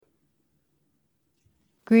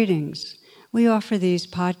Greetings. We offer these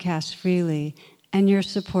podcasts freely, and your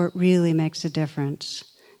support really makes a difference.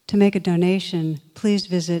 To make a donation, please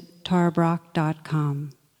visit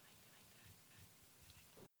tarabrach.com.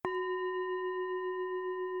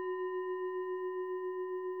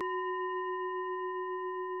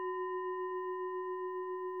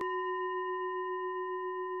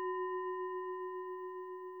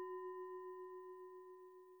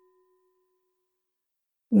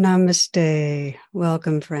 Namaste.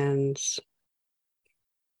 Welcome, friends.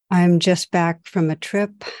 I'm just back from a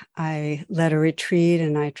trip. I led a retreat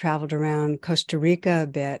and I traveled around Costa Rica a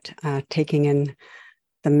bit, taking in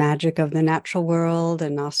the magic of the natural world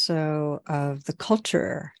and also of the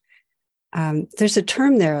culture. There's a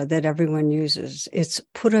term there that everyone uses. It's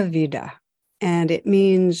pura vida, and it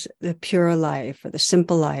means the pure life or the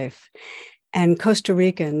simple life. And Costa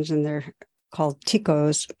Ricans, and they're called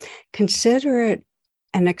ticos, consider it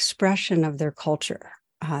an expression of their culture.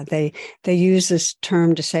 They use this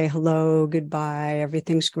term to say hello, goodbye,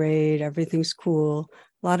 everything's great, everything's cool,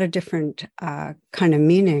 a lot of different kind of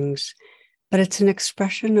meanings, but it's an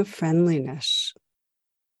expression of friendliness.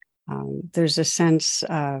 There's a sense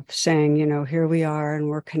of saying, here we are and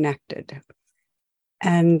we're connected.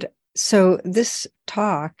 And so this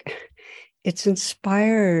talk, it's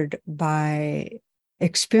inspired by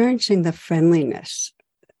experiencing the friendliness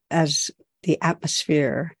as the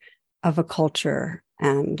atmosphere of a culture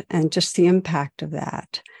and just the impact of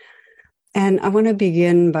that. And I want to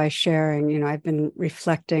begin by sharing, I've been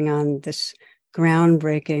reflecting on this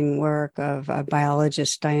groundbreaking work of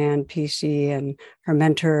biologist Diane Pesce and her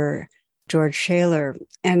mentor, George Shaler.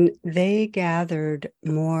 And they gathered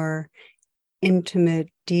more intimate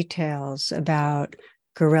details about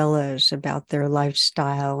gorillas, about their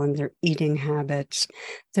lifestyle and their eating habits,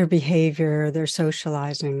 their behavior, their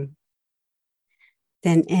socializing,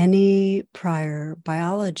 than any prior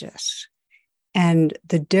biologists. And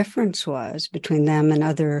the difference was between them and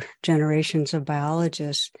other generations of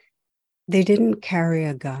biologists, they didn't carry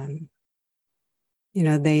a gun.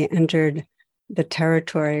 They entered the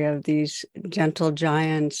territory of these gentle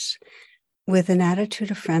giants with an attitude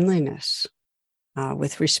of friendliness,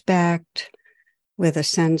 with respect, with a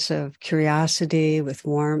sense of curiosity, with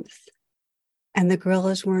warmth. And the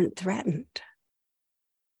gorillas weren't threatened.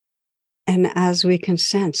 And as we can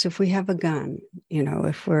sense, if we have a gun,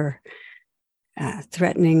 if we're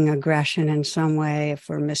threatening aggression in some way, if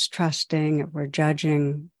we're mistrusting, if we're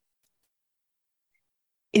judging,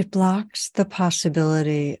 it blocks the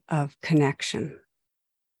possibility of connection.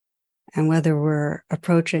 And whether we're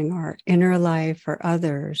approaching our inner life or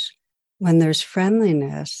others, when there's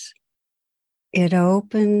friendliness, it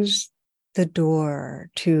opens the door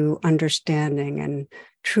to understanding and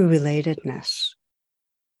true relatedness.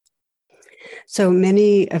 So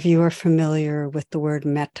many of you are familiar with the word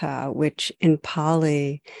Metta, which in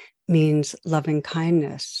Pali means loving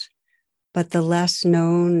kindness, but the less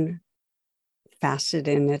known facet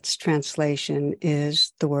in its translation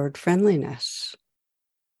is the word friendliness.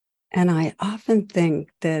 And I often think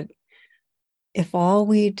that if all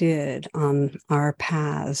we did on our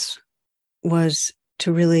paths was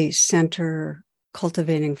to really center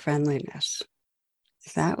cultivating friendliness,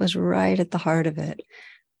 if that was right at the heart of it,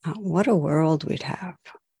 what a world we'd have.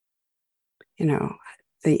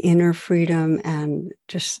 The inner freedom and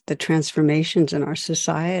just the transformations in our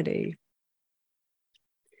society.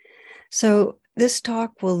 So this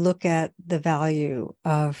talk will look at the value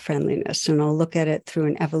of friendliness, and I'll look at it through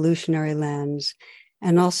an evolutionary lens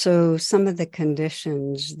and also some of the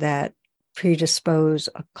conditions that predispose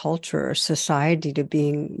a culture or society to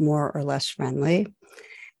being more or less friendly.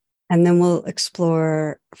 And then we'll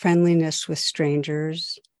explore friendliness with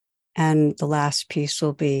strangers. And the last piece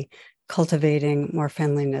will be cultivating more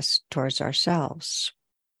friendliness towards ourselves.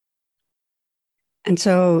 And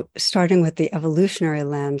so, starting with the evolutionary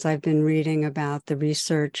lens, I've been reading about the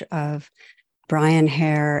research of Brian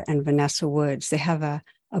Hare and Vanessa Woods. They have a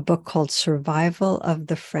book called Survival of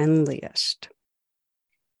the Friendliest.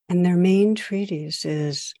 And their main treatise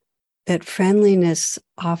is that friendliness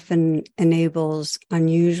often enables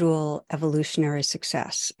unusual evolutionary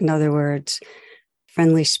success. In other words,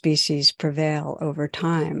 friendly species prevail over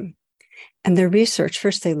time. And their research,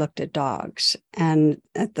 first they looked at dogs and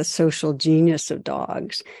at the social genius of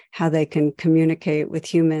dogs, how they can communicate with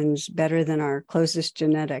humans better than our closest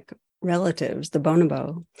genetic relatives, the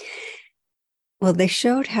bonobo. Well, they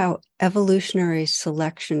showed how evolutionary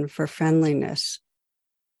selection for friendliness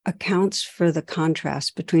accounts for the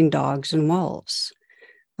contrast between dogs and wolves,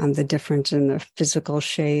 the difference in their physical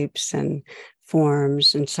shapes and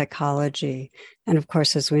forms and psychology. And of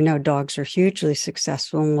course, as we know, dogs are hugely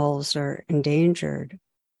successful and wolves are endangered.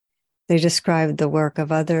 They described the work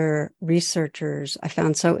of other researchers I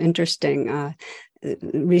found so interesting.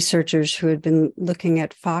 Researchers who had been looking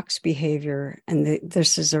at fox behavior, and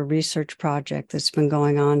this is a research project that's been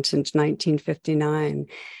going on since 1959.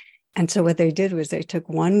 And so what they did was they took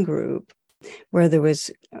one group where they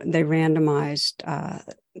randomized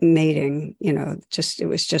mating, it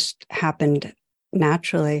was just happened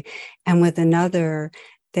naturally. And with another,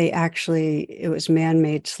 it was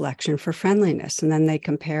man-made selection for friendliness. And then they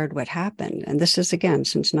compared what happened. And this is, again,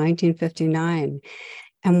 since 1959.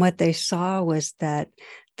 And what they saw was that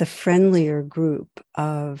the friendlier group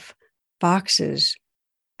of foxes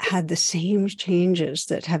had the same changes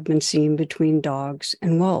that have been seen between dogs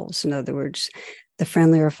and wolves. In other words, the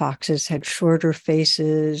friendlier foxes had shorter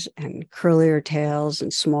faces and curlier tails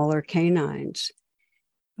and smaller canines.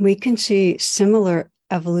 We can see similar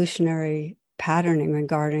evolutionary patterning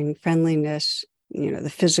regarding friendliness,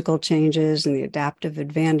 the physical changes and the adaptive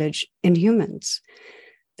advantage in humans.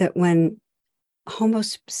 That when Homo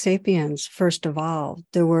sapiens first evolved,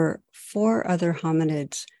 there were 4 other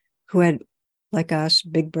hominids who had, like us,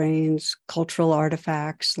 big brains, cultural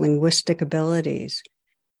artifacts, linguistic abilities.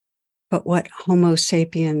 But what Homo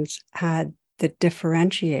sapiens had that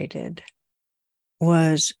differentiated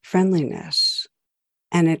was friendliness.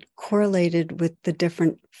 And it correlated with the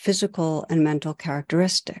different physical and mental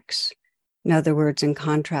characteristics. In other words, in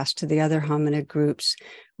contrast to the other hominid groups,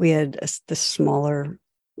 we had the smaller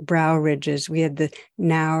brow ridges. We had the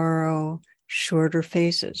narrow, shorter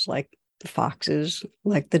faces, like the foxes,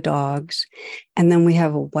 like the dogs. And then we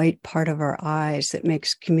have a white part of our eyes that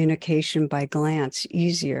makes communication by glance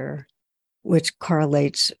easier, which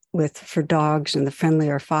correlates with, for dogs and the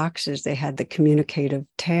friendlier foxes, they had the communicative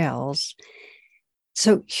tails.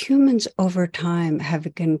 So humans over time have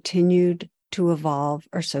continued to evolve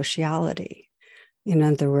our sociality. In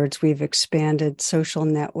other words, we've expanded social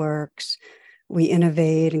networks. We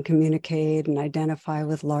innovate and communicate and identify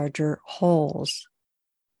with larger wholes.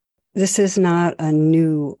 This is not a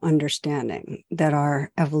new understanding that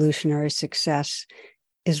our evolutionary success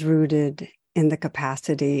is rooted in the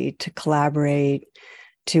capacity to collaborate,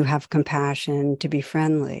 to have compassion, to be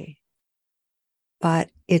friendly. But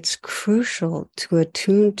it's crucial to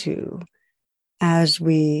attune to as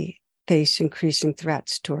we face increasing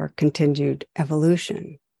threats to our continued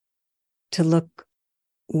evolution, to look,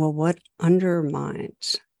 well, what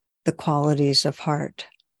undermines the qualities of heart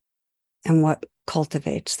and what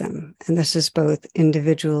cultivates them? And this is both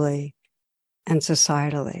individually and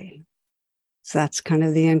societally. So that's kind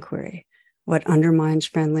of the inquiry. What undermines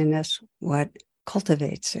friendliness? What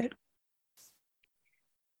cultivates it?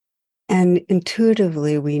 And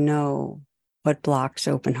intuitively, we know what blocks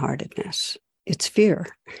open-heartedness. It's fear.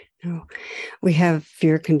 We have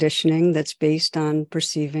fear conditioning that's based on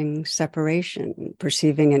perceiving separation,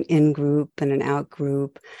 perceiving an in-group and an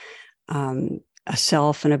out-group, a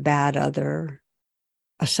self and a bad other,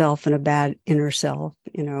 a self and a bad inner self.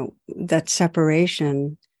 That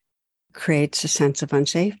separation creates a sense of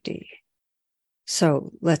unsafety.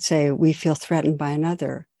 So let's say we feel threatened by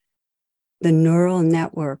another. The neural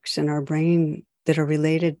networks in our brain that are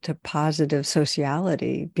related to positive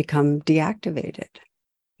sociality become deactivated.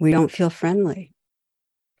 We don't feel friendly.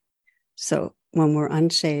 So when we're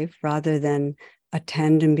unsafe, rather than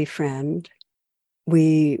attend and befriend,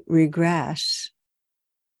 we regress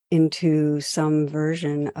into some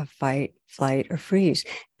version of fight, flight, or freeze.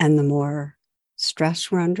 And the more stress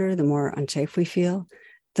we're under, the more unsafe we feel,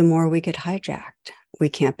 the more we get hijacked. We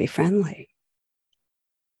can't be friendly.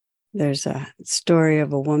 There's a story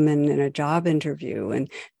of a woman in a job interview, and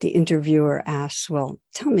the interviewer asks, well,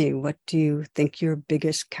 tell me, what do you think your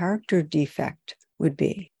biggest character defect would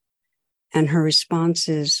be? And her response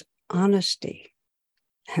is honesty.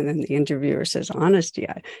 And then the interviewer says, honesty,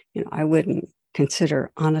 I wouldn't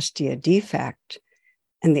consider honesty a defect.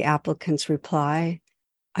 And the applicant's reply,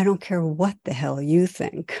 I don't care what the hell you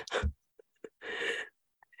think.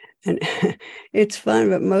 And it's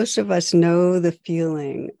fun, but most of us know the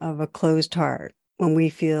feeling of a closed heart when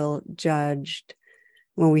we feel judged,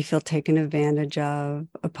 when we feel taken advantage of,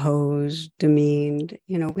 opposed, demeaned.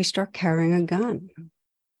 We start carrying a gun.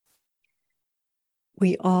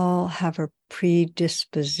 We all have a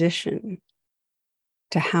predisposition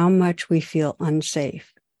to how much we feel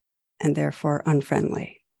unsafe and therefore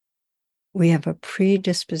unfriendly. We have a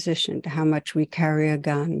predisposition to how much we carry a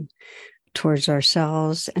gun towards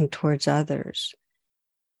ourselves and towards others.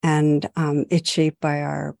 And it's shaped by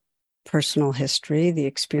our personal history, the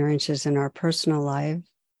experiences in our personal life,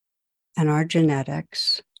 and our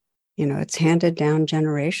genetics. It's handed down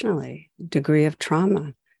generationally, degree of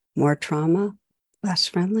trauma, more trauma, less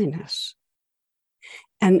friendliness.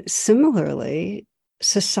 And similarly,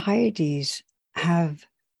 societies have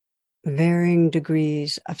varying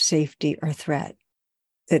degrees of safety or threat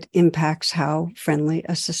that impacts how friendly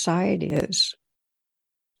a society is.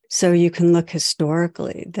 So you can look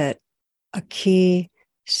historically that a key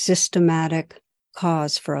systematic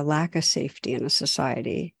cause for a lack of safety in a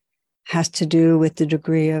society has to do with the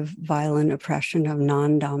degree of violent oppression of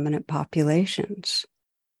non-dominant populations.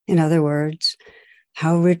 In other words,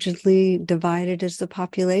 how rigidly divided is the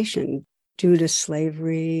population due to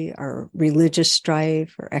slavery or religious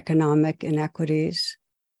strife or economic inequities?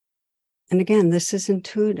 And again, this is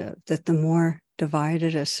intuitive that the more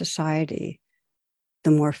divided a society,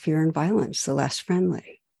 the more fear and violence, the less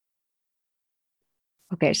friendly.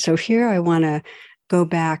 Okay, so here I want to go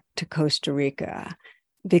back to Costa Rica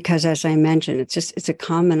because, as I mentioned, it's a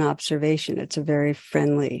common observation. It's a very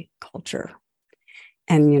friendly culture.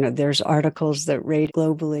 And, there's articles that rate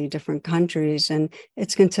globally different countries, and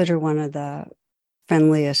it's considered one of the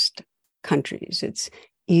friendliest countries. It's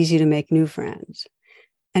easy to make new friends.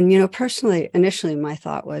 And, personally, initially, my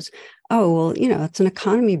thought was, oh, well, it's an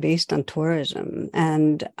economy based on tourism,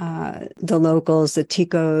 and the locals, the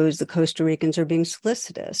Ticos, the Costa Ricans are being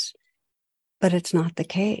solicitous. But it's not the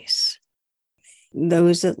case.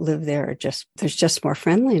 Those that live there there's just more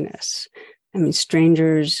friendliness. I mean,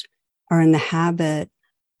 strangers are in the habit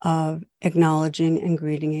of acknowledging and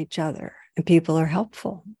greeting each other, and people are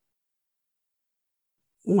helpful.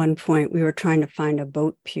 One point, we were trying to find a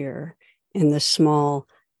boat pier in this small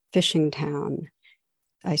fishing town.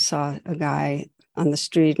 I saw a guy on the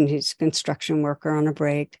street, and he's a construction worker on a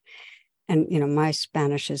break. And, my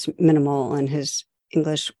Spanish is minimal, and his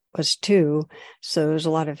English was too. So there was a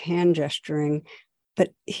lot of hand gesturing.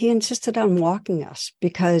 But he insisted on walking us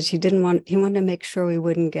because he wanted to make sure we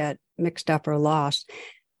wouldn't get mixed up or lost.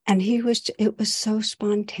 And it was so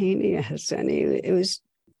spontaneous, and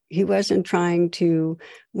he wasn't trying to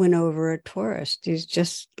win over a tourist. He's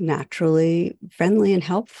just naturally friendly and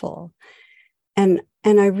helpful. And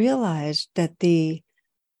I realized that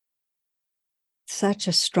such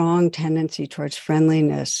a strong tendency towards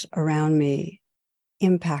friendliness around me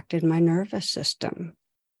impacted my nervous system.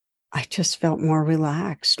 I just felt more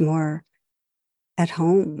relaxed, more at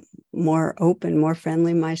home, more open, more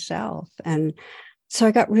friendly myself. And so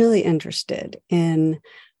I got really interested in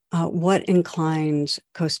what inclines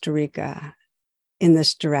Costa Rica in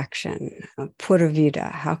this direction. Pura Vida,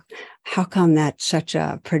 how come that's such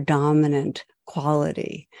a predominant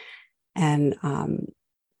quality? And it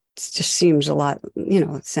just seems a lot,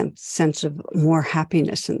 sense of more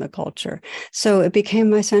happiness in the culture. So it became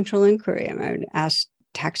my central inquiry. I would ask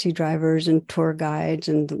taxi drivers and tour guides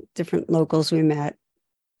and the different locals we met.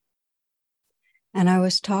 And I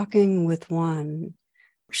was talking with one.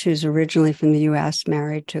 She was originally from the US,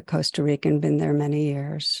 married to a Costa Rican, been there many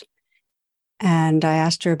years. And I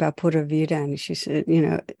asked her about Pura Vida, and she said,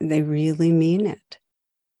 they really mean it.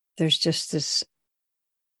 There's just this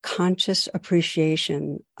conscious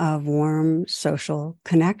appreciation of warm social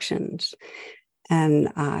connections. And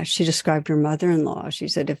she described her mother-in-law. She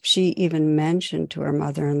said if she even mentioned to her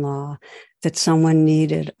mother-in-law that someone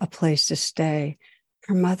needed a place to stay,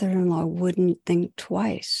 her mother-in-law wouldn't think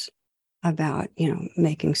twice about,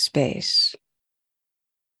 making space.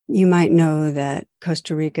 You might know that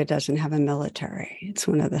Costa Rica doesn't have a military. It's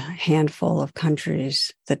one of the handful of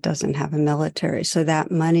countries that doesn't have a military. So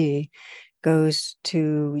that money goes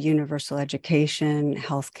to universal education,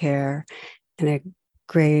 healthcare, and a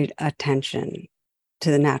great attention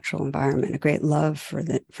to the natural environment, a great love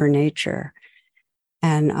for nature.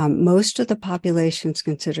 And most of the population is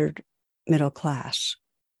considered middle class.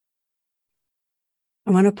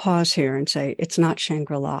 I want to pause here and say it's not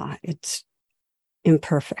Shangri-La. It's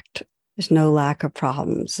imperfect. There's no lack of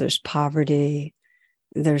problems. There's poverty.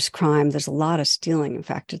 There's crime. There's a lot of stealing. In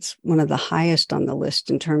fact, it's one of the highest on the list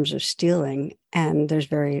in terms of stealing. And there's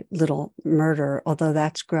very little murder, although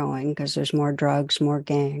that's growing because there's more drugs, more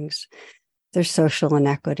gangs. There's social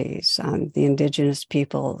inequities. The indigenous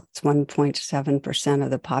people, it's 1.7% of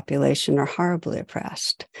the population, are horribly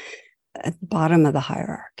oppressed at the bottom of the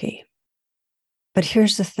hierarchy. But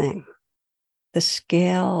here's the thing. The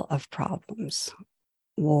scale of problems,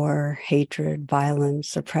 war, hatred,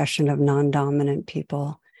 violence, oppression of non-dominant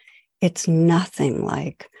people, it's nothing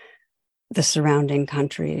like the surrounding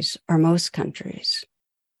countries or most countries.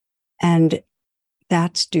 And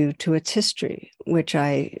that's due to its history, which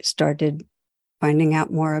I started finding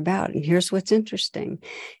out more about. And here's what's interesting,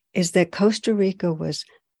 is that Costa Rica was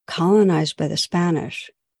colonized by the Spanish,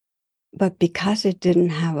 but because it didn't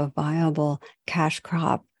have a viable cash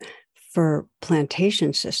crop for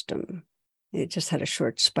plantation system, it just had a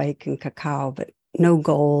short spike in cacao, but no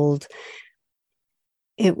gold.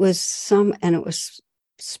 It was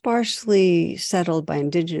sparsely settled by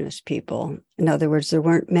indigenous people. In other words, there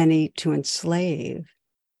weren't many to enslave.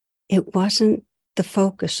 It wasn't the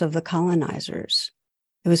focus of the colonizers.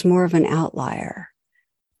 It was more of an outlier.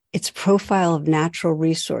 Its profile of natural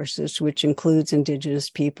resources, which includes indigenous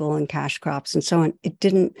people and cash crops and so on, it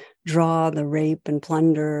didn't draw the rape and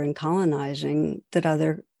plunder and colonizing that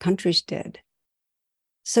other countries did.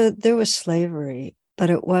 So there was slavery, but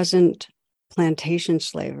it wasn't plantation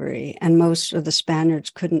slavery, and most of the Spaniards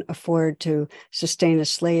couldn't afford to sustain a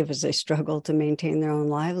slave as they struggled to maintain their own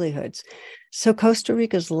livelihoods. So Costa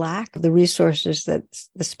Rica's lack of the resources that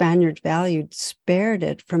the Spaniards valued spared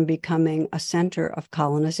it from becoming a center of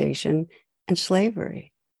colonization and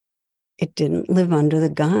slavery. It didn't live under the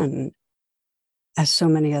gun as so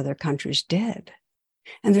many other countries did.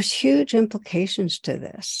 And there's huge implications to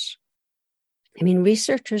this. I mean,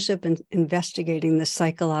 researchers have been investigating the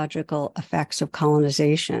psychological effects of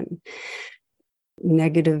colonization,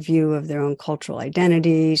 negative view of their own cultural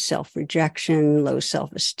identity, self-rejection, low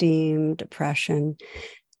self-esteem, depression.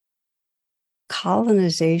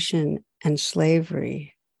 Colonization and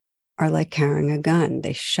slavery are like carrying a gun.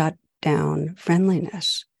 They shut down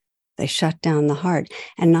friendliness. They shut down the heart,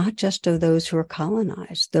 and not just of those who are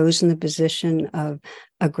colonized, those in the position of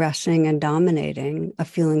aggressing and dominating, of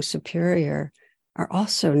feeling superior, are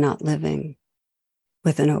also not living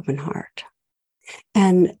with an open heart.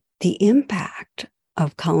 And the impact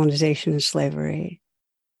of colonization and slavery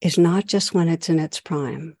is not just when it's in its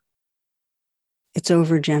prime. It's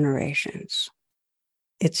over generations.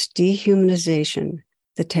 It's dehumanization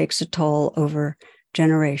that takes a toll over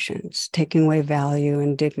generations, taking away value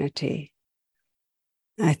and dignity.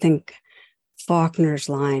 I think Faulkner's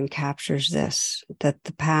line captures this, that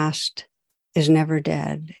the past is never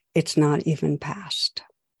dead. It's not even past.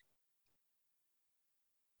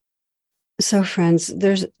 So friends,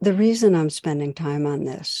 there's the reason I'm spending time on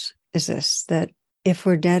this is this, that if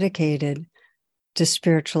we're dedicated to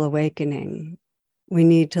spiritual awakening, we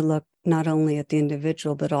need to look not only at the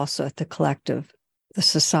individual, but also at the collective, the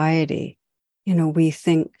society. You know, we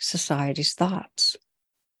think society's thoughts.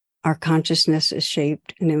 Our consciousness is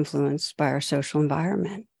shaped and influenced by our social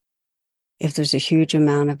environment. If there's a huge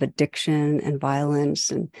amount of addiction and violence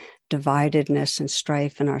and dividedness and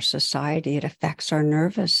strife in our society, it affects our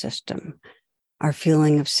nervous system, our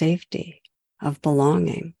feeling of safety, of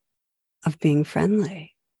belonging, of being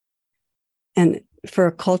friendly. And for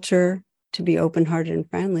a culture to be open-hearted and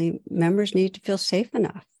friendly, members need to feel safe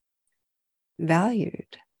enough,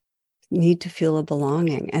 valued, need to feel a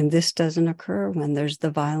belonging. And this doesn't occur when there's the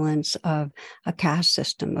violence of a caste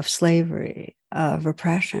system, of slavery, of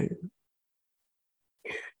repression.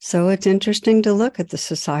 So it's interesting to look at the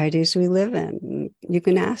societies we live in. You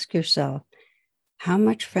can ask yourself, how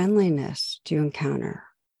much friendliness do you encounter?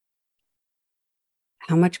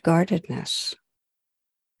 How much guardedness?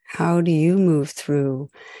 How do you move through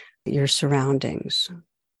your surroundings?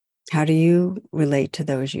 How do you relate to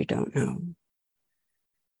those you don't know?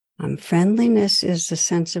 Friendliness is a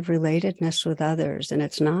sense of relatedness with others, and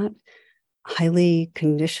it's not highly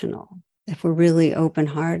conditional. If we're really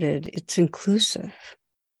open-hearted, it's inclusive.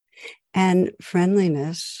 And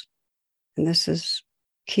friendliness, and this is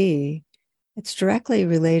key, it's directly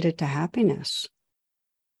related to happiness,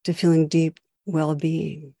 to feeling deep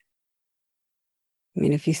well-being. I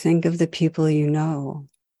mean, if you think of the people you know,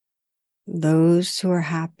 those who are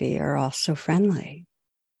happy are also friendly.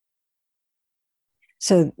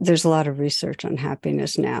 So there's a lot of research on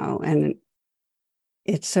happiness now, and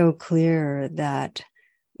it's so clear that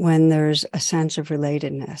when there's a sense of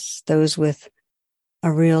relatedness, those with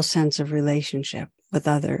a real sense of relationship with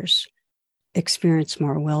others experience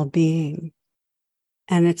more well-being.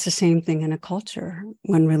 And it's the same thing in a culture.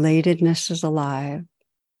 When relatedness is alive,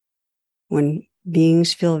 when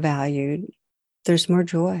beings feel valued, there's more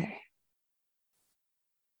joy.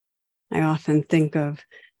 I often think of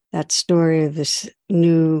that story of this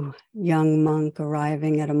new young monk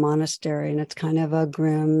arriving at a monastery, and it's kind of a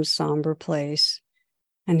grim, somber place.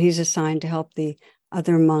 And he's assigned to help the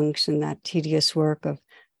other monks in that tedious work of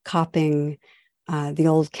copying the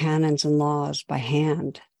old canons and laws by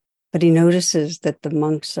hand. But he notices that the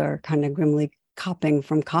monks are kind of grimly copying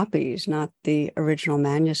from copies, not the original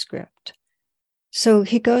manuscript. So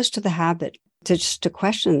he goes to the abbot to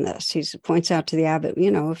question this. He points out to the abbot,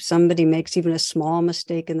 you know, if somebody makes even a small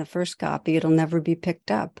mistake in the first copy, it'll never be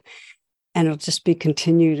picked up. And it'll just be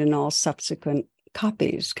continued in all subsequent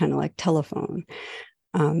copies, kind of like telephone.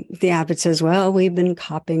 The abbot says, well, we've been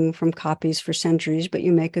copying from copies for centuries, but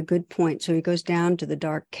you make a good point. So he goes down to the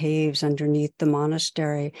dark caves underneath the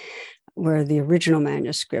monastery, where the original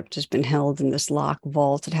manuscript has been held in this locked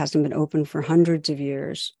vault. It hasn't been opened for hundreds of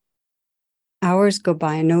years. Hours go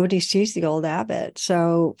by and nobody sees the old abbot.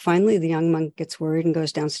 So finally, the young monk gets worried and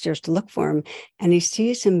goes downstairs to look for him. And he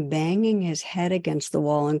sees him banging his head against the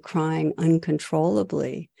wall and crying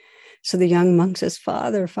uncontrollably. So the young monk says,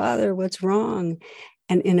 "Father, Father, what's wrong?"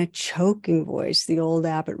 And in a choking voice, the old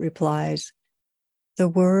abbot replies, "The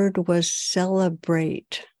word was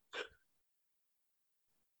celebrate."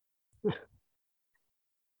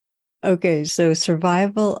 Okay, so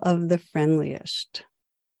survival of the friendliest,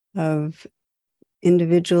 of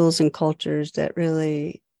individuals and cultures that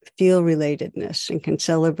really feel relatedness and can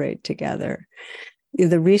celebrate together.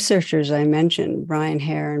 The researchers I mentioned, Brian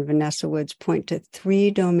Hare and Vanessa Woods, point to 3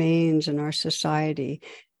 domains in our society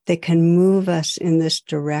that can move us in this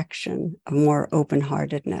direction of more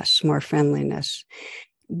open-heartedness, more friendliness,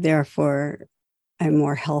 therefore a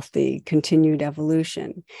more healthy continued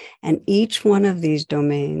evolution. And each one of these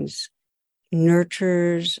domains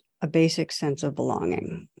nurtures a basic sense of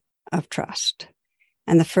belonging, of trust.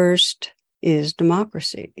 And the first is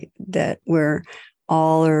democracy, that we're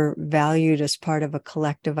all are valued as part of a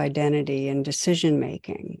collective identity and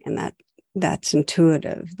decision-making. And that's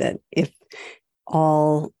intuitive, that if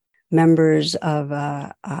all members of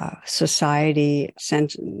a society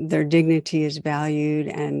sense their dignity is valued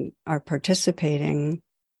and are participating,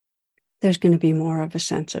 there's going to be more of a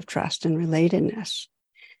sense of trust and relatedness.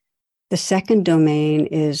 The second domain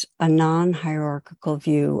is a non-hierarchical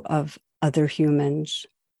view of other humans,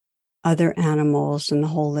 other animals, and the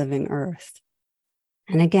whole living earth.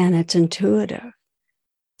 And again, it's intuitive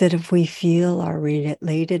that if we feel our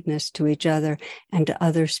relatedness to each other and to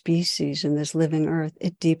other species in this living earth,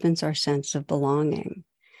 it deepens our sense of belonging.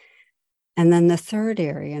 And then the third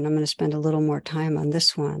area, and I'm going to spend a little more time on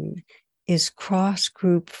this one, is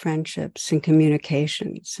cross-group friendships and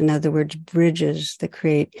communications. In other words, bridges that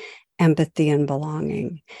create empathy and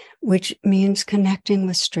belonging, which means connecting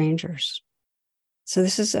with strangers. So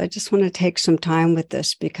I just want to take some time with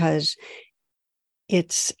this because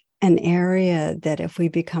it's an area that if we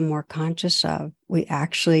become more conscious of, we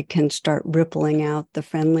actually can start rippling out the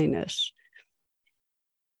friendliness.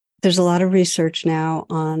 There's a lot of research now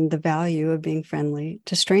on the value of being friendly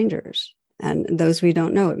to strangers and those we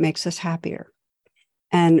don't know. It makes us happier.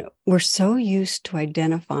 And we're so used to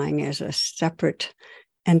identifying as a separate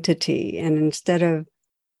entity. And instead of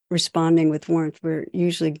responding with warmth, we're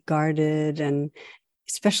usually guarded, and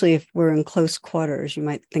especially if we're in close quarters, you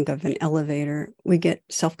might think of an elevator, we get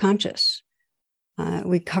self-conscious.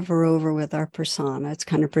 We cover over with our persona. It's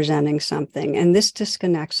kind of presenting something. And this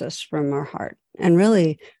disconnects us from our heart and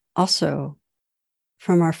really also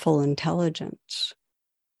from our full intelligence.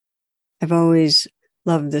 I've always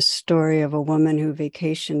loved this story of a woman who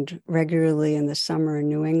vacationed regularly in the summer in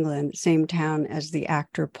New England, same town as the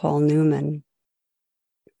actor Paul Newman.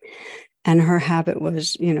 And her habit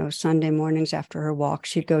was, Sunday mornings after her walk,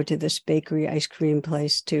 she'd go to this bakery ice cream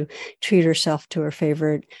place to treat herself to her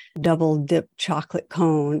favorite double dip chocolate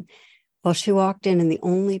cone. Well, she walked in and the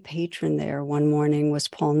only patron there one morning was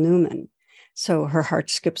Paul Newman. So her heart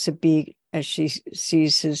skips a beat as she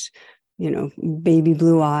sees his, baby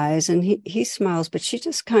blue eyes, and he smiles, but she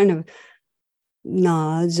just kind of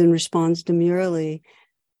nods and responds demurely.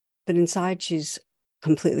 But inside, she's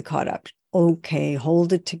completely caught up. Okay,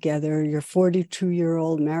 hold it together. You're a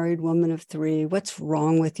 42-year-old married woman of 3. What's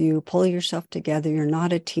wrong with you? Pull yourself together. You're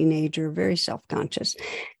not a teenager, very self-conscious.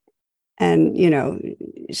 And,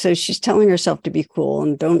 so she's telling herself to be cool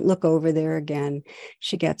and don't look over there again.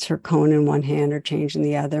 She gets her cone in one hand, her change in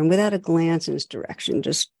the other, and without a glance in his direction,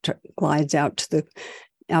 just glides out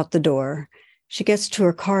the door. She gets to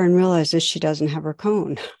her car and realizes she doesn't have her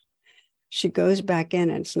cone. She goes back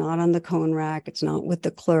in and it's not on the cone rack. It's not with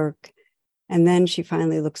the clerk. And then she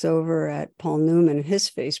finally looks over at Paul Newman and his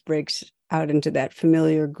face breaks out into that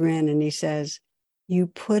familiar grin. And he says, "You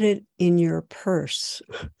put it in your purse."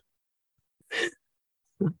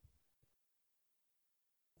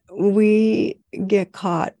 We get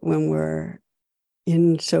caught when we're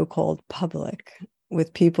in so-called public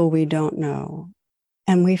with people we don't know.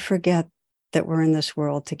 And we forget that we're in this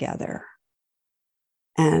world together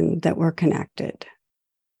and that we're connected.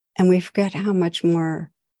 And we forget how much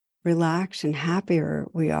more relaxed and happier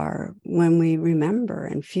we are when we remember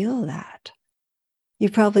and feel that. You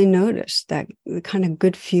probably noticed that the kind of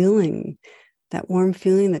good feeling, that warm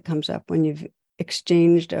feeling that comes up when you've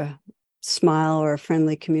exchanged a smile or a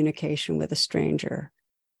friendly communication with a stranger.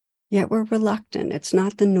 Yet we're reluctant. It's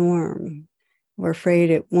not the norm. We're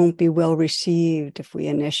afraid it won't be well received if we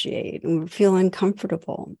initiate, and we feel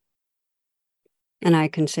uncomfortable. And I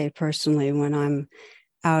can say personally, when I'm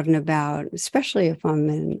out and about, especially if I'm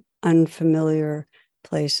in unfamiliar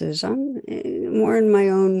places. I'm more in my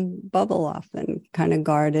own bubble often, kind of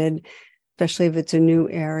guarded, especially if it's a new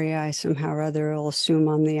area. I somehow or other will assume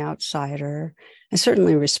I'm the outsider. I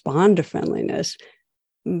certainly respond to friendliness,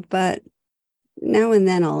 but now and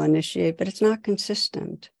then I'll initiate, but it's not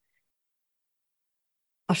consistent.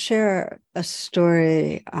 I'll share a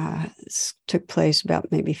story. This took place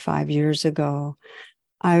about maybe 5 years ago.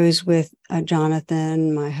 I was with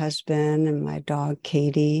Jonathan, my husband, and my dog,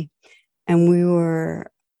 Katie, and we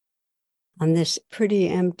were on this pretty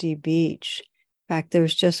empty beach. In fact, there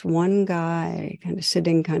was just one guy kind of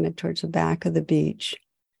sitting kind of towards the back of the beach.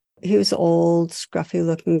 He was an old, scruffy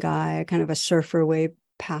looking guy, kind of a surfer way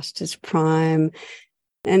past his prime.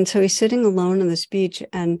 And so he's sitting alone on this beach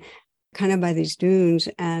and kind of by these dunes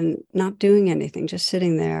and not doing anything, just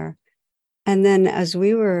sitting there. And then as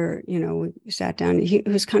we were, we sat down, he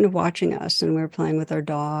was kind of watching us and we were playing with our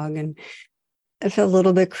dog. And I felt a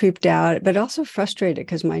little bit creeped out, but also frustrated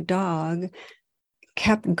because my dog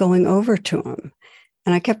kept going over to him.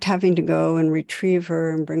 And I kept having to go and retrieve her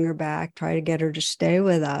and bring her back, try to get her to stay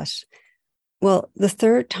with us. Well, the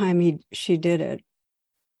third time she did it,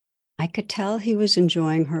 I could tell he was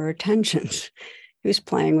enjoying her attentions. He was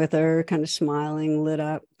playing with her, kind of smiling, lit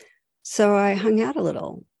up. So I hung out a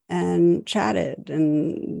little and chatted,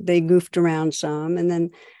 and they goofed around some. And then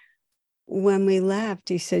when we left,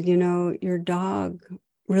 he said, your dog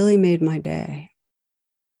really made my day.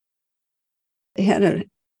 He had a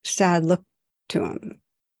sad look to him.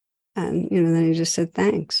 And, then he just said,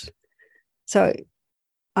 thanks. So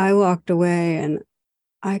I walked away and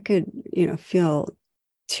I could, feel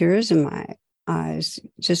tears in my eyes,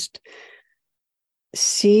 just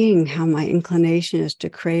seeing how my inclination is to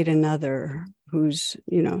create another who's,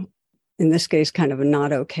 in this case, kind of a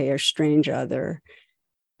not okay or strange other,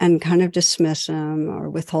 and kind of dismiss him or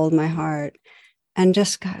withhold my heart. And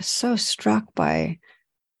just got so struck by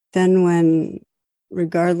then when,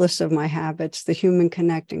 regardless of my habits, the human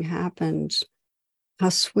connecting happens, how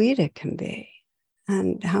sweet it can be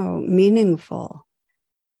and how meaningful,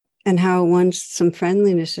 and how once some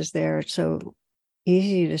friendliness is there, it's so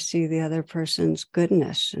easy to see the other person's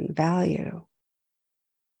goodness and value.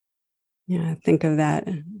 Think of that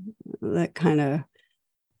kind of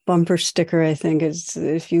bumper sticker, I think, is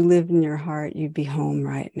if you lived in your heart, you'd be home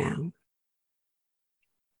right now.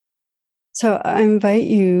 So I invite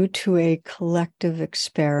you to a collective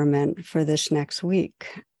experiment for this next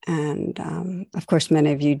week. And of course,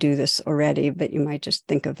 many of you do this already, but you might just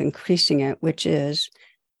think of increasing it, which is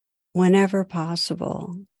whenever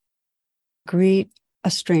possible, greet a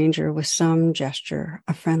stranger with some gesture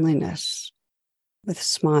of friendliness, with a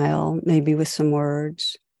smile, maybe with some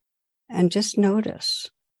words, and just notice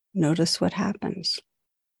what happens.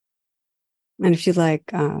 And if you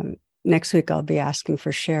like, next week I'll be asking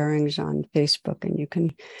for sharings on Facebook, and you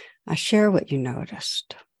can share what you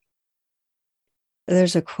noticed.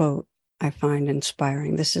 There's a quote I find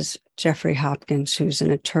inspiring. This is Jeffrey Hopkins, who's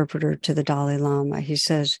an interpreter to the Dalai Lama. He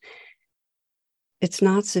says, it's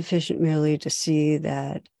not sufficient merely to see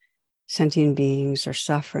that sentient beings are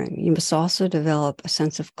suffering. You must also develop a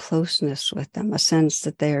sense of closeness with them, a sense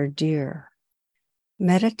that they are dear.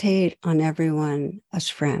 Meditate on everyone as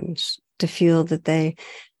friends, to feel that they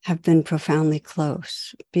have been profoundly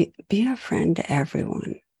close. Be a friend to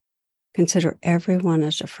everyone. Consider everyone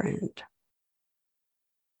as a friend.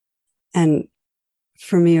 And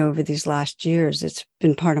for me, over these last years, it's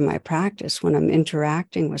been part of my practice. When I'm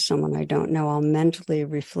interacting with someone I don't know, I'll mentally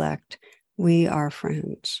reflect, we are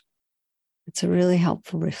friends. It's a really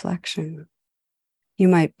helpful reflection. You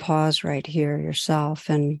might pause right here yourself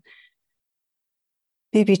and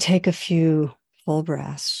maybe take a few full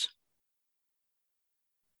breaths.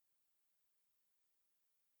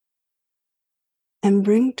 And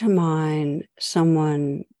bring to mind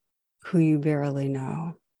someone who you barely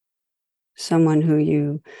know, someone who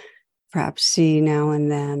you perhaps see now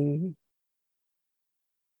and then,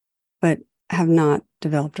 but have not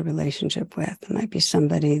developed a relationship with. It might be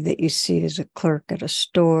somebody that you see as a clerk at a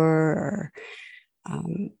store, or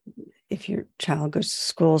if your child goes to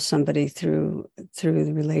school, somebody through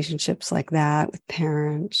the relationships like that with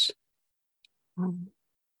parents.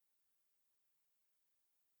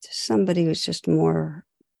 Somebody who's just more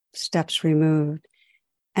steps removed.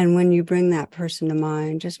 And when you bring that person to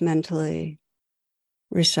mind, just mentally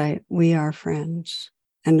recite, we are friends,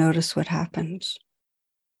 and notice what happens.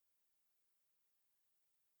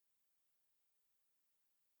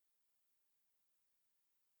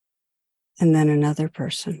 And then another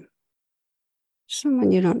person,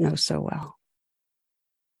 someone you don't know so well,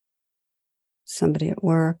 somebody at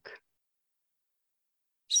work,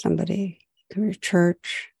 somebody from your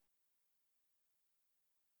church,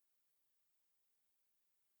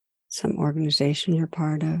 some organization you're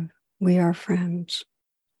part of. We are friends.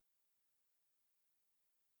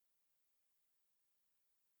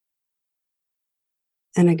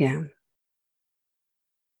 And again,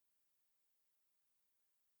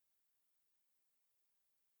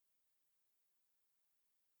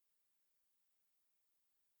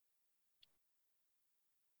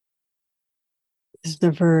 this is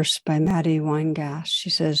the verse by Maddie Weingast. She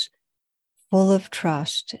says, full of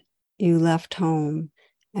trust, you left home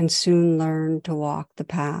and soon learned to walk the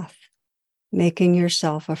path, making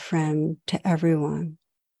yourself a friend to everyone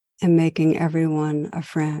and making everyone a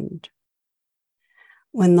friend.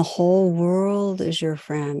 When the whole world is your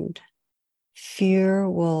friend, fear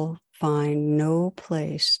will find no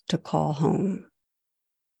place to call home.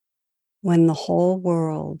 When the whole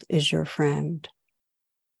world is your friend,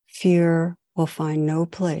 fear will find no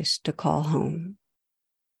place to call home.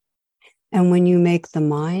 And when you make the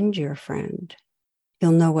mind your friend,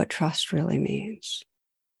 you'll know what trust really means.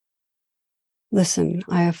 Listen,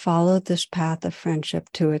 I have followed this path of friendship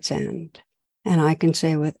to its end, and I can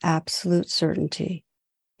say with absolute certainty,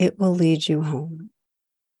 it will lead you home.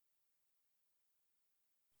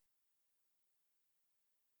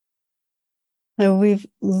 So we've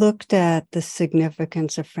looked at the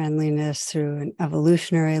significance of friendliness through an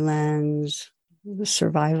evolutionary lens, the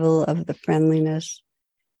survival of the friendliness.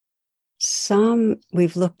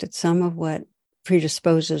 We've looked at some of what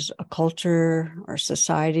predisposes a culture or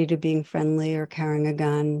society to being friendly or carrying a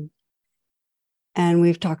gun. And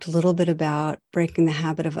we've talked a little bit about breaking the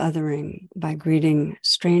habit of othering by greeting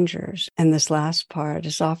strangers. And this last part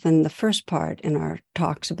is often the first part in our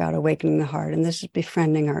talks about awakening the heart. And this is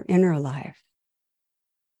befriending our inner life.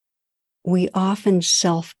 We often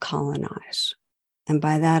self-colonize. And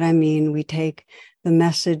by that, I mean we take the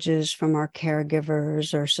messages from our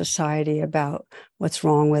caregivers or society about what's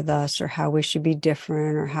wrong with us or how we should be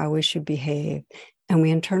different or how we should behave, and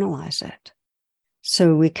we internalize it.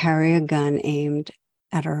 So we carry a gun aimed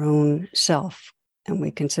at our own self, and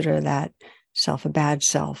we consider that self a bad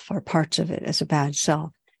self, or parts of it as a bad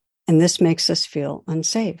self. And this makes us feel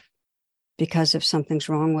unsafe, because if something's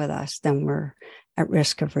wrong with us, then we're at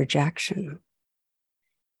risk of rejection.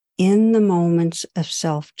 In the moments of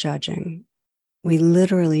self-judging, we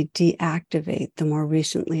literally deactivate the more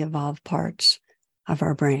recently evolved parts of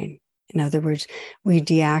our brain. In other words, we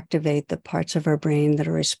deactivate the parts of our brain that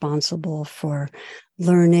are responsible for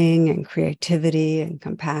learning and creativity and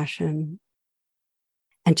compassion.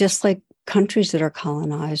 And just like countries that are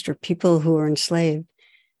colonized or people who are enslaved,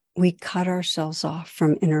 we cut ourselves off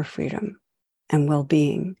from inner freedom and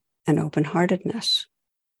well-being and open-heartedness.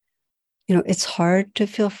 You know, it's hard to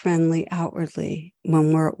feel friendly outwardly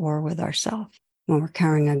when we're at war with ourselves, when we're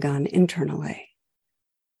carrying a gun internally.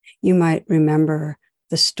 You might remember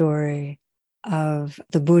the story of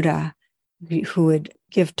the Buddha who would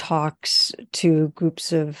give talks to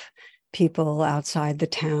groups of people outside the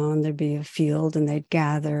town. There'd be a field and they'd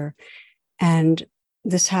gather. And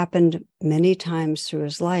this happened many times through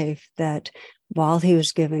his life, that while he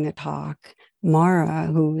was giving a talk, Mara,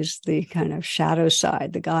 who was the kind of shadow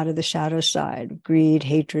side, the god of the shadow side, greed,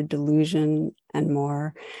 hatred, delusion, and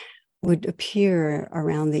more, would appear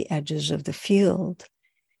around the edges of the field.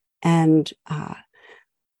 And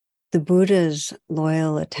the Buddha's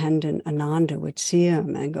loyal attendant, Ananda, would see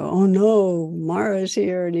him and go, oh no, Mara's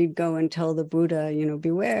here. And he'd go and tell the Buddha, you know,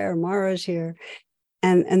 beware, Mara's here.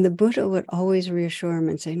 And the Buddha would always reassure him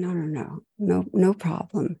and say, no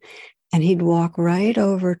problem. And he'd walk right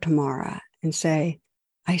over to Mara and say,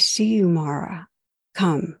 I see you, Mara.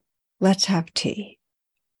 Come, let's have tea.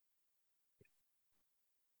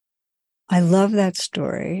 I love that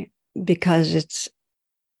story because it's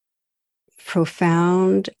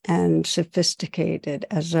profound and sophisticated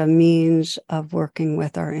as a means of working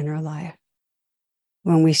with our inner life.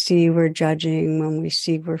 When we see we're judging, when we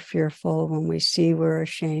see we're fearful, when we see we're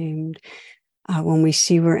ashamed, when we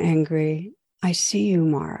see we're angry, I see you,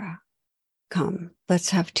 Mara. Come, let's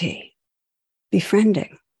have tea.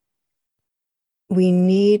 Befriending. We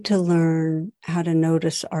need to learn how to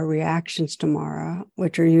notice our reactions to Mara,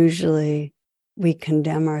 which are usually we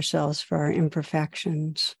condemn ourselves for our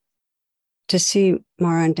imperfections, to see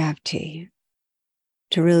Mara and to have tea,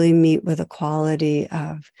 to really meet with a quality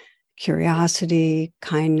of curiosity,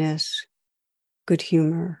 kindness, good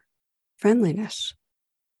humor, friendliness.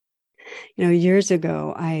 You know, years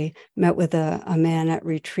ago, I met with a man at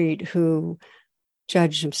retreat who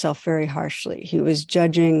judged himself very harshly. He was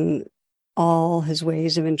judging all his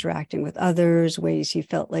ways of interacting with others, ways he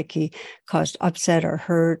felt like he caused upset or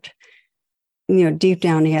hurt. deep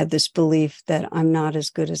down, he had this belief that I'm not as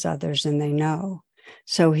good as others and they know.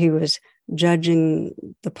 So he was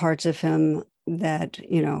judging the parts of him that,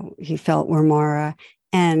 he felt were Mara,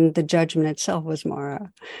 and the judgment itself was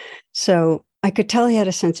Mara. So I could tell he had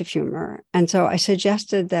a sense of humor. And so I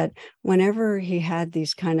suggested that whenever he had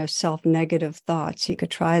these kind of self-negative thoughts, he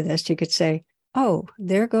could try this. He could say, oh,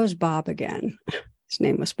 there goes Bob again. His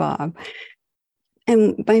name was Bob.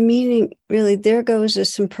 And by meaning, really, there goes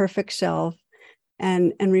this imperfect self,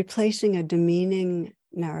 and replacing a demeaning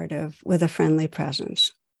narrative with a friendly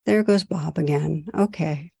presence. There goes Bob again.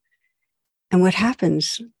 Okay. And what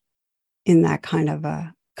happens in that kind of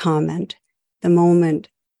a comment, the moment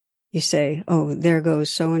you say, oh, there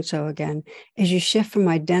goes so-and-so again, is you shift from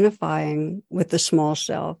identifying with the small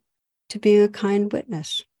self to being a kind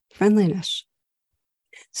witness, friendliness.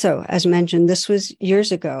 So as mentioned, this was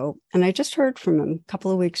years ago, and I just heard from him a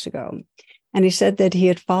couple of weeks ago. And he said that he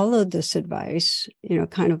had followed this advice,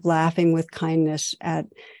 kind of laughing with kindness at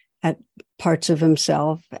parts of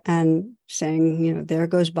himself and saying, there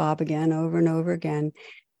goes Bob again, over and over again.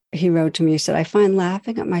 He wrote to me, he said, I find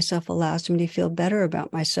laughing at myself allows me to feel better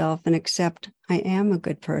about myself and accept I am a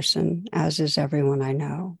good person, as is everyone I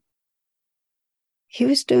know. He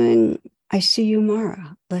was doing, I see you,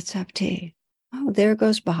 Mara. Let's have tea. Oh, there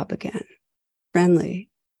goes Bob again. Friendly,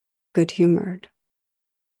 good-humored.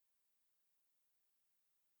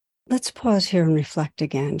 Let's pause here and reflect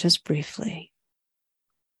again, just briefly.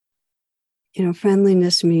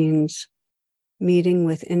 Friendliness means meeting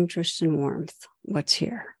with interest and warmth, what's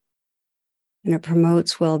here. And it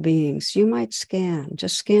promotes well-being. So you might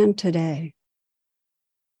just scan today.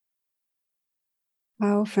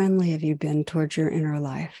 How friendly have you been towards your inner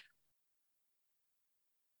life?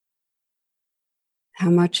 How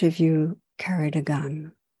much have you carried a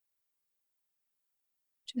gun?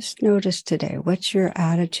 Just notice today, what's your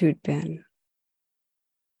attitude been?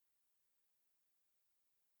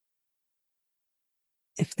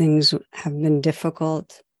 If things have been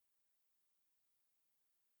difficult,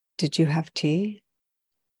 did you have tea?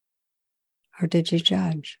 Or did you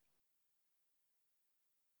judge?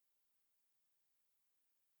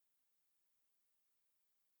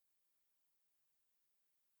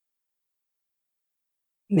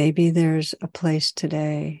 Maybe there's a place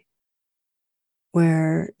today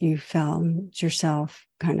where you found yourself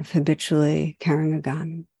kind of habitually carrying a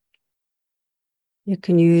gun. You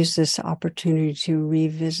can use this opportunity to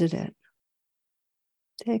revisit it.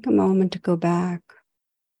 Take a moment to go back.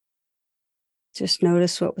 Just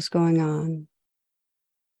notice what was going on.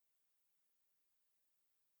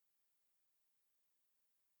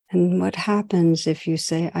 And what happens if you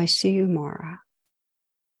say, I see you, Mara.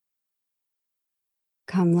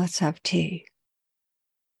 Come, let's have tea.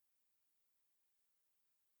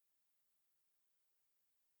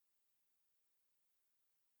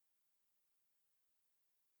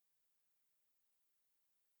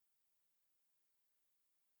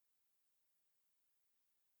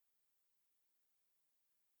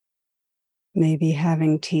 Maybe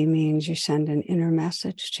having tea means you send an inner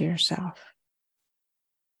message to yourself.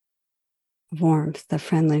 Warmth, the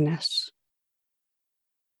friendliness.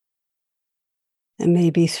 And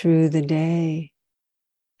maybe through the day,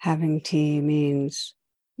 having tea means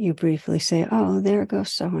you briefly say, oh, there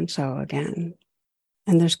goes so-and-so again.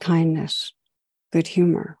 And there's kindness, good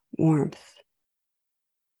humor, warmth.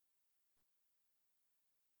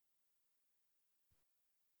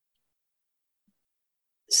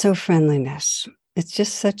 So friendliness, it's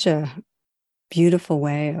just such a beautiful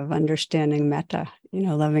way of understanding metta,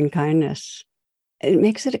 loving kindness. It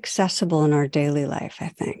makes it accessible in our daily life, I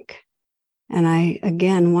think. And I,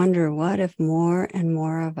 again, wonder, what if more and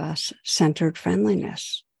more of us centered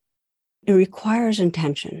friendliness? It requires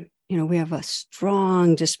intention. We have a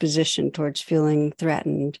strong disposition towards feeling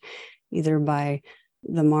threatened, either by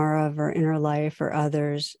the Mara of our inner life or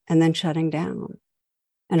others, and then shutting down.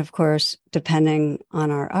 And of course, depending on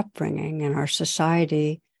our upbringing and our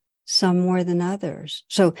society, some more than others.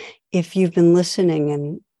 So if you've been listening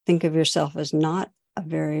and think of yourself as not a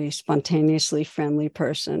very spontaneously friendly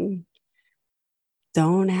person,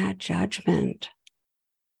 don't add judgment.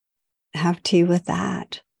 Have tea with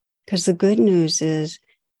that. Because the good news is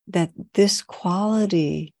that this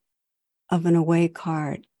quality of an awake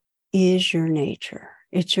heart is your nature.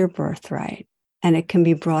 It's your birthright. And it can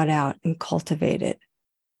be brought out and cultivated.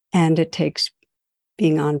 And it takes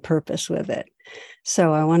being on purpose with it.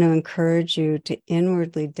 So I want to encourage you to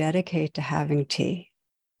inwardly dedicate to having tea,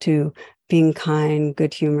 to being kind,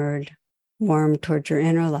 good-humored, warm towards your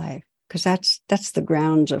inner life, because that's the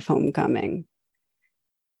grounds of homecoming.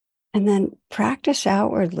 And then practice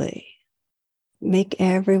outwardly. Make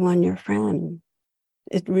everyone your friend.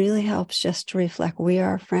 It really helps just to reflect, we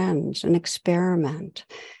are friends, and experiment,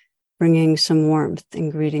 bringing some warmth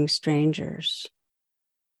and greeting strangers.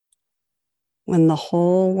 When the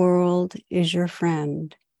whole world is your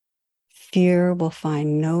friend, fear will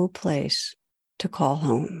find no place to call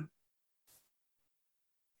home.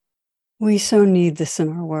 We so need this in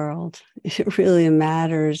our world. It really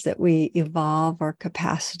matters that we evolve our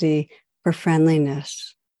capacity for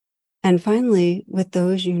friendliness. And finally, with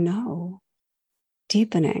those you know,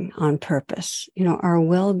 deepening on purpose. Our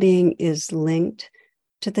well-being is linked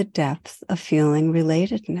to the depth of feeling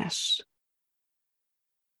relatedness.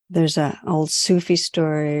 There's an old Sufi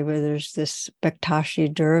story where there's this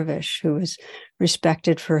Bektashi dervish who was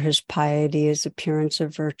respected for his piety, his appearance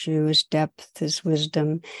of virtue, his depth, his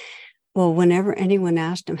wisdom. Well, whenever anyone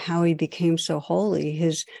asked him how he became so holy,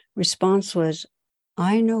 his response was,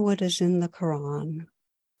 I know what is in the Quran.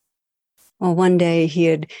 Well, one day he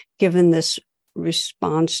had given this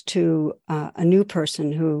response to a new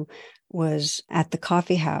person who was at the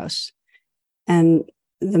coffee house. And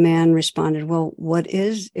the man responded, well, what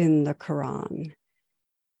is in the Quran?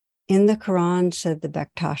 In the Quran, said the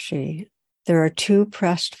Bektashi, there are 2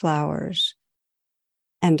 pressed flowers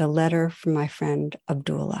and a letter from my friend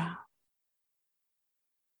Abdullah.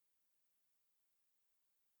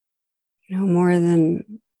 More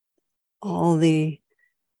than all the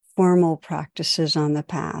formal practices on the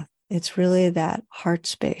path, it's really that heart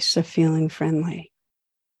space of feeling friendly.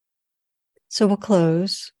 So we'll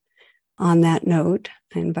close on that note.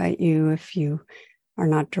 I invite you, if you are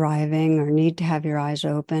not driving or need to have your eyes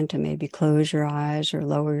open, to maybe close your eyes or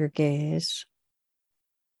lower your gaze.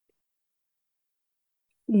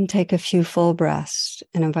 And take a few full breaths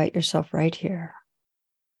and invite yourself right here.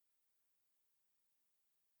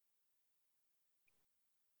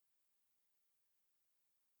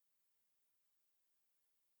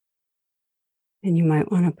 And you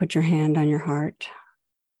might want to put your hand on your heart.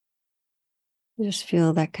 Just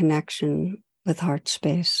feel that connection with heart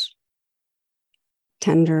space.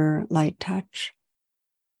 Tender, light touch.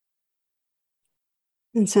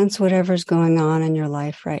 And sense whatever's going on in your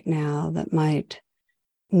life right now that might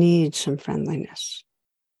need some friendliness.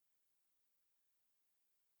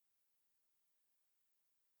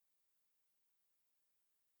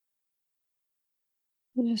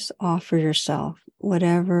 Just offer yourself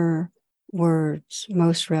whatever words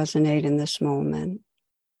most resonate in this moment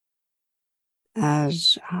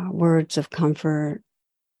as words of comfort,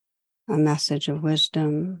 a message of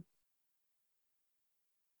wisdom,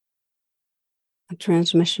 a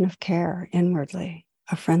transmission of care inwardly,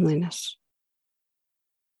 of friendliness.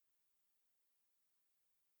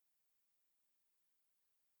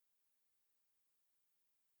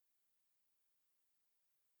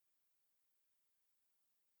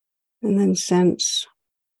 And then sense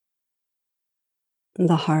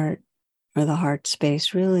the heart, or the heart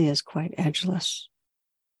space, really is quite edgeless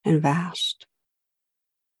and vast.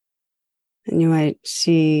 And you might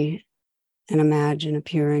see and imagine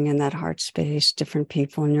appearing in that heart space different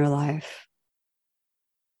people in your life.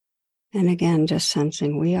 And again, just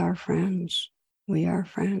sensing we are friends. We are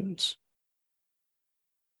friends.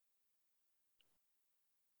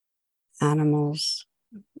 Animals,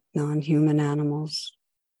 non-human animals,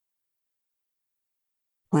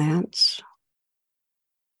 plants,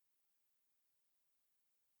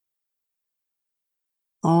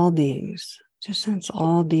 all beings. Just sense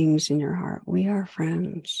all beings in your heart. We are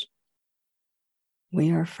friends.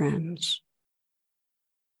 We are friends.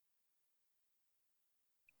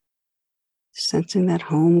 Sensing that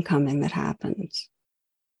homecoming that happens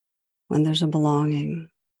when there's a belonging.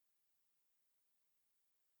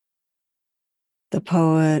 The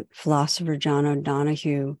poet, philosopher John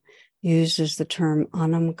O'Donohue uses the term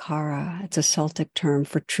anamkara. It's a Celtic term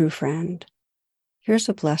for true friend. Here's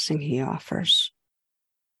a blessing he offers.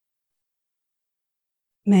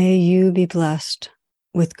 May you be blessed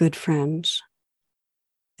with good friends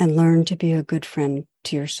and learn to be a good friend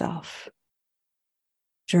to yourself.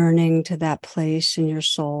 Journeying to that place in your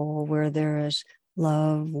soul where there is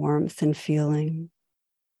love, warmth, and feeling.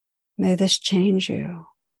 May this change you.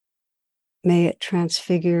 May it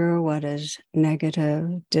transfigure what is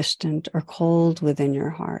negative, distant, or cold within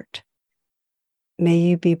your heart. May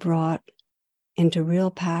you be brought into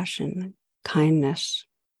real passion, kindness,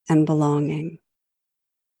 and belonging.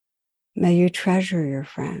 May you treasure your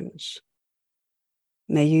friends.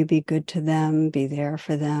 May you be good to them, be there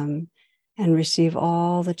for them, and receive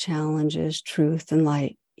all the challenges, truth, and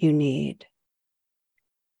light you need.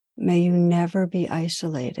 May you never be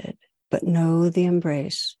isolated, but know the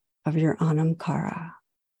embrace of your anamkara,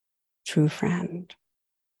 true friend.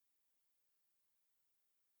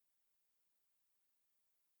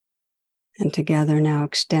 And together now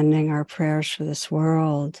extending our prayers for this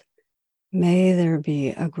world, may there be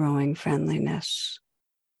a growing friendliness.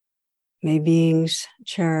 May beings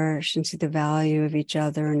cherish and see the value of each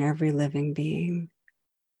other and every living being.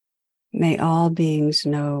 May all beings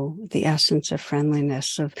know the essence of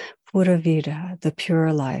friendliness, of Pura Vida, the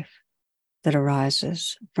pure life that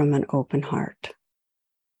arises from an open heart.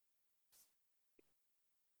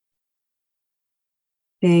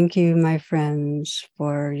 Thank you, my friends,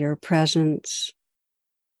 for your presence.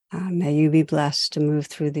 May you be blessed to move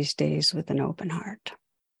through these days with an open heart.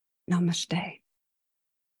 Namaste.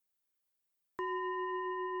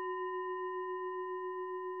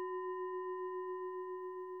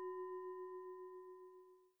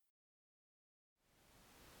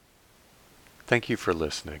 Thank you for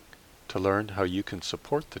listening. To learn how you can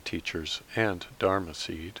support the teachers and Dharma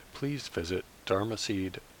Seed, please visit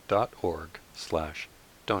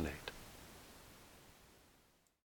dharmaseed.org/donate.